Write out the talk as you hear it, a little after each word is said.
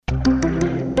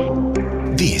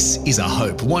This is a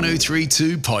Hope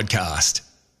 1032 podcast.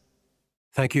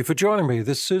 Thank you for joining me.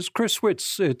 This is Chris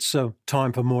Witts. It's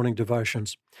time for morning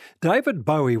devotions. David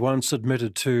Bowie once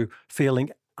admitted to feeling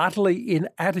utterly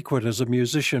inadequate as a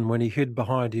musician when he hid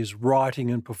behind his writing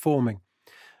and performing.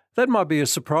 That might be a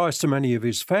surprise to many of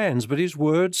his fans, but his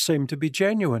words seem to be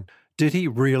genuine. Did he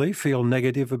really feel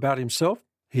negative about himself?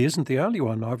 He isn't the only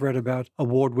one. I've read about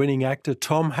award-winning actor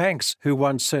Tom Hanks, who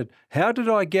once said, "How did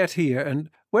I get here? And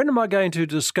when am I going to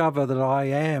discover that I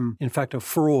am, in fact, a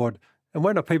fraud? And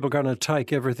when are people going to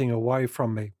take everything away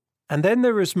from me?" And then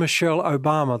there is Michelle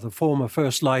Obama, the former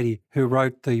First Lady, who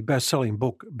wrote the best-selling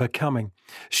book Becoming.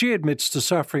 She admits to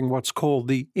suffering what's called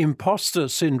the imposter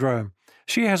syndrome.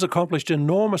 She has accomplished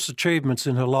enormous achievements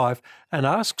in her life and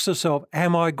asks herself,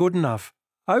 am I good enough?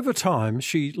 Over time,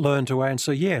 she learned to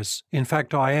answer yes. In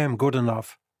fact, I am good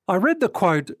enough. I read the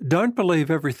quote, "Don't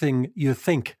believe everything you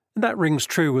think." And that rings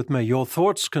true with me. Your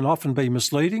thoughts can often be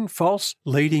misleading, false,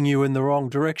 leading you in the wrong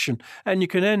direction. And you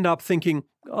can end up thinking,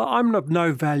 I'm of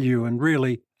no value and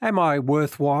really, am I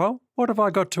worthwhile? What have I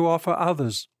got to offer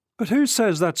others? But who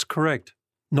says that's correct?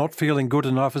 Not feeling good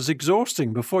enough is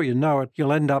exhausting. Before you know it,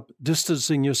 you'll end up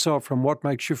distancing yourself from what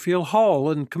makes you feel whole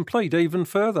and complete even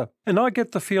further. And I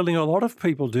get the feeling a lot of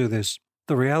people do this.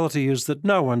 The reality is that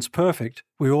no one's perfect.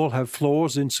 We all have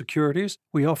flaws, insecurities.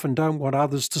 We often don't want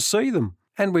others to see them.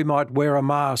 And we might wear a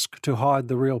mask to hide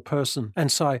the real person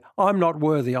and say, I'm not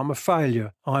worthy, I'm a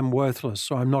failure, I'm worthless,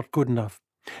 or I'm not good enough.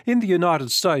 In the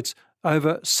United States,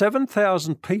 over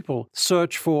 7,000 people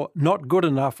search for not good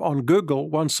enough on Google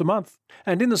once a month.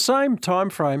 And in the same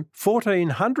time frame,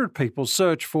 1,400 people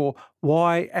search for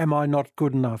why am I not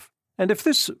good enough? And if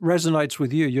this resonates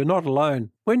with you, you're not alone.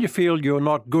 When you feel you're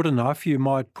not good enough, you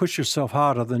might push yourself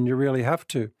harder than you really have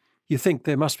to. You think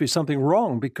there must be something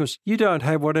wrong because you don't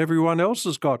have what everyone else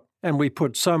has got. And we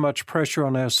put so much pressure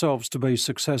on ourselves to be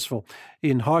successful.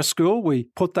 In high school, we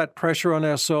put that pressure on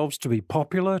ourselves to be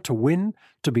popular, to win,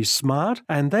 to be smart.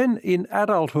 And then in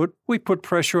adulthood, we put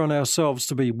pressure on ourselves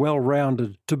to be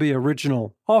well-rounded, to be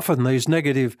original. Often these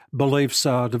negative beliefs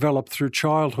are developed through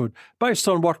childhood based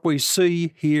on what we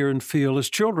see, hear and feel as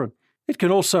children. It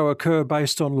can also occur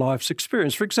based on life's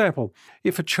experience. For example,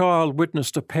 if a child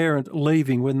witnessed a parent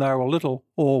leaving when they were little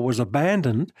or was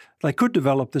abandoned, they could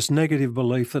develop this negative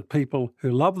belief that people who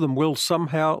love them will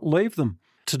somehow leave them.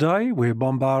 Today, we're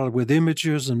bombarded with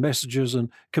images and messages and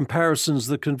comparisons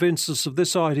that convince us of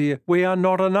this idea: we are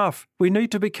not enough. We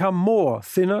need to become more,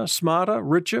 thinner, smarter,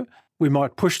 richer. We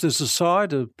might push this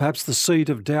aside, perhaps the seed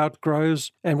of doubt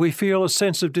grows, and we feel a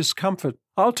sense of discomfort.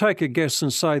 I'll take a guess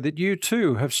and say that you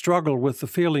too have struggled with the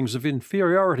feelings of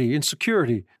inferiority,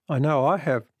 insecurity. I know I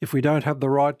have. If we don't have the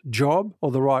right job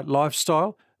or the right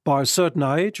lifestyle, by a certain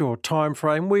age or time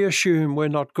frame, we assume we're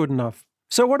not good enough.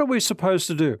 So what are we supposed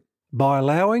to do? By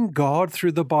allowing God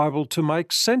through the Bible to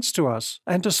make sense to us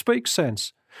and to speak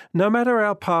sense. No matter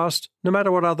our past, no matter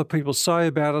what other people say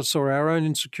about us or our own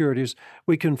insecurities,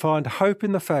 we can find hope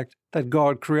in the fact that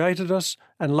God created us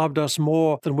and loved us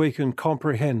more than we can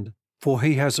comprehend, for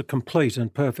He has a complete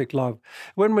and perfect love.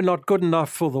 When we're not good enough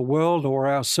for the world or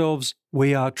ourselves,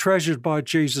 we are treasured by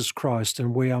Jesus Christ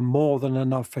and we are more than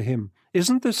enough for Him.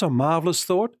 Isn't this a marvelous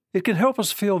thought? It can help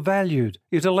us feel valued.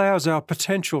 It allows our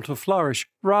potential to flourish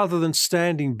rather than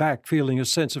standing back feeling a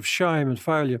sense of shame and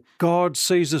failure. God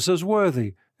sees us as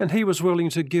worthy, and He was willing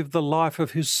to give the life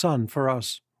of His Son for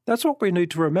us. That's what we need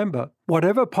to remember.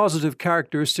 Whatever positive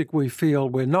characteristic we feel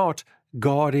we're not,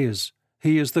 God is.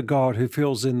 He is the God who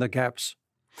fills in the gaps.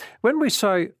 When we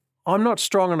say, I'm not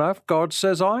strong enough, God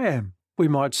says I am. We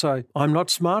might say, I'm not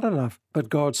smart enough, but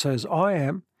God says I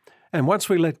am. And once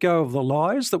we let go of the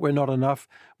lies that we're not enough,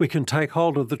 we can take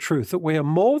hold of the truth that we are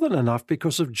more than enough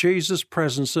because of Jesus'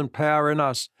 presence and power in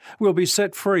us. We'll be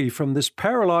set free from this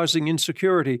paralyzing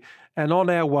insecurity and on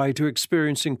our way to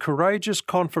experiencing courageous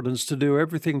confidence to do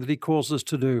everything that He calls us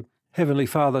to do. Heavenly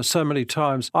Father, so many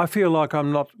times I feel like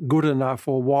I'm not good enough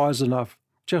or wise enough,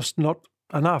 just not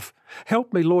enough.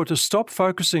 Help me, Lord, to stop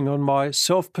focusing on my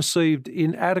self-perceived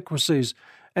inadequacies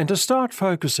and to start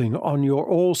focusing on your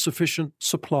all-sufficient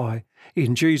supply.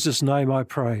 In Jesus' name I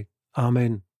pray.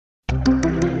 Amen.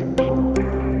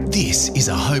 This is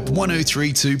a Hope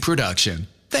 1032 production.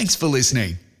 Thanks for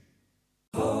listening.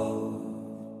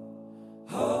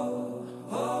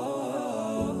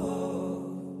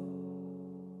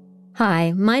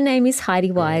 Hi, my name is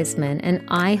Heidi Wiseman and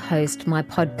I host my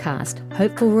podcast,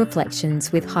 Hopeful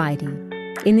Reflections with Heidi.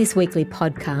 In this weekly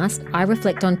podcast, I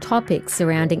reflect on topics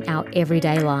surrounding our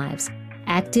everyday lives,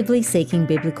 actively seeking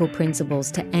biblical principles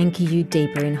to anchor you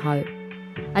deeper in hope.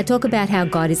 I talk about how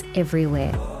God is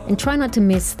everywhere and try not to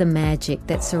miss the magic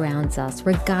that surrounds us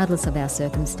regardless of our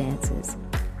circumstances.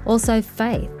 Also,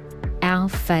 faith. Our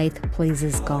faith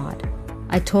pleases God.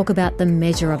 I talk about the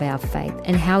measure of our faith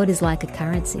and how it is like a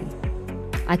currency.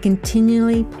 I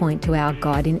continually point to our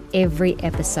God in every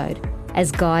episode,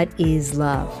 as God is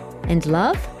love, and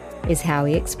love is how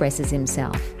He expresses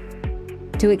Himself.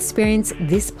 To experience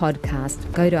this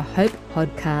podcast, go to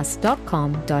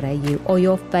hopepodcast.com.au or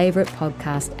your favourite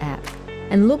podcast app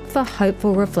and look for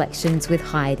Hopeful Reflections with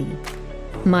Heidi.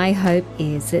 My hope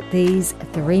is that these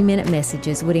 3-minute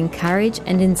messages would encourage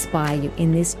and inspire you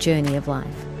in this journey of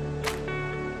life.